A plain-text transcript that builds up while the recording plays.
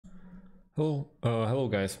Hello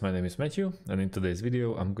guys, my name is Matthew, and in today's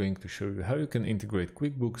video I'm going to show you how you can integrate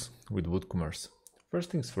QuickBooks with WooCommerce.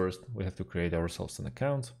 First things first, we have to create ourselves an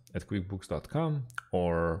account at quickbooks.com,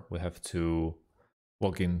 or we have to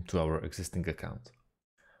log in to our existing account.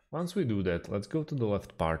 Once we do that, let's go to the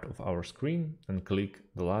left part of our screen and click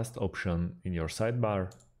the last option in your sidebar,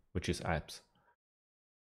 which is apps.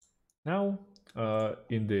 Now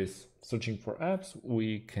in this searching for apps,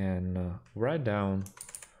 we can write down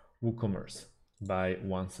WooCommerce by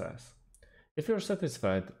OneSaaS. If you're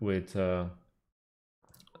satisfied with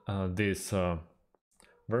this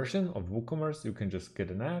version of WooCommerce, you can just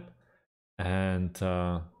get an app, and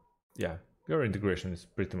yeah, your integration is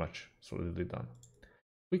pretty much solidly done.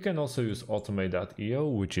 We can also use Automate.io,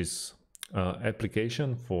 which is an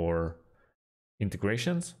application for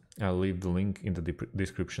integrations. I'll leave the link in the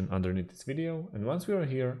description underneath this video. And once we are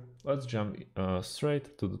here, let's jump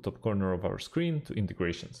straight to the top corner of our screen to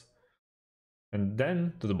integrations. And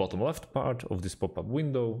then to the bottom left part of this pop-up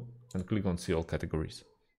window and click on See All Categories.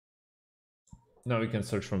 Now we can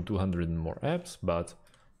search from 200 and more apps, but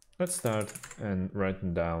let's start and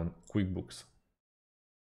write down QuickBooks.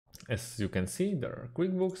 As you can see, there are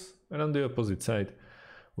QuickBooks, and on the opposite side,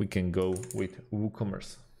 we can go with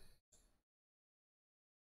WooCommerce.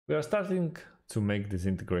 We are starting to make this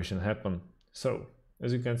integration happen. So,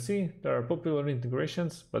 as you can see, there are popular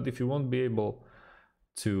integrations, but if you won't be able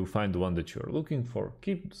to find the one that you're looking for,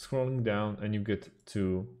 keep scrolling down and you get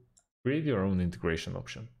to create your own integration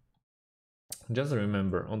option. Just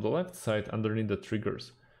remember, on the left side underneath the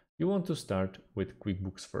triggers, you want to start with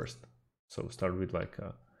QuickBooks first. So start with like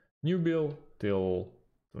a new bill till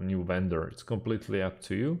the new vendor. It's completely up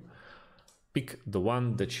to you. Pick the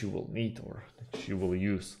one that you will need or that you will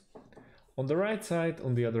use. On the right side,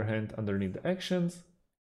 on the other hand, underneath the actions,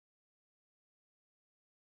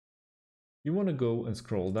 you want to go and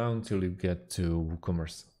scroll down till you get to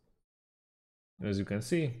WooCommerce. As you can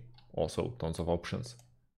see, also tons of options.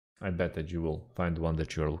 I bet that you will find one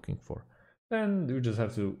that you are looking for. Then you just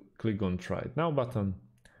have to click on Try It Now button.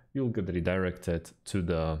 You'll get redirected to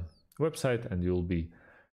the website and you'll be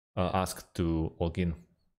asked to log in.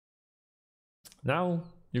 Now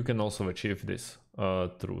you can also achieve this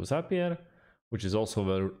through Zapier, which is also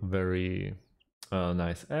a very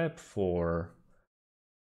nice app for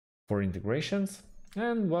integrations.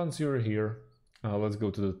 And once you're here, let's go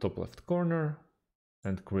to the top left corner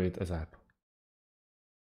and create as app.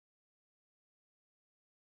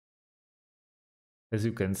 As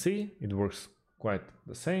you can see, it works quite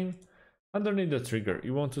the same. Underneath the trigger,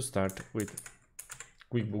 you want to start with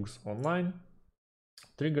QuickBooks Online.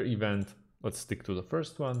 Trigger event, let's stick to the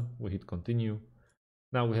first one. We hit continue.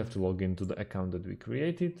 Now we have to log into the account that we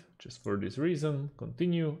created, just for this reason,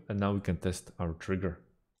 continue, and now we can test our trigger.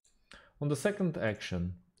 On the second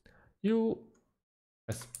action,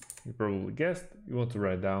 as you probably guessed, you want to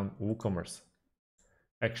write down WooCommerce.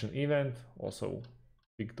 Action event, also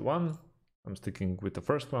pick the one. I'm sticking with the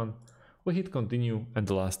first one. We hit continue, and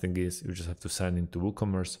the last thing is you just have to sign into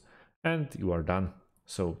WooCommerce and you are done.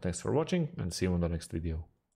 So thanks for watching and see you on the next video.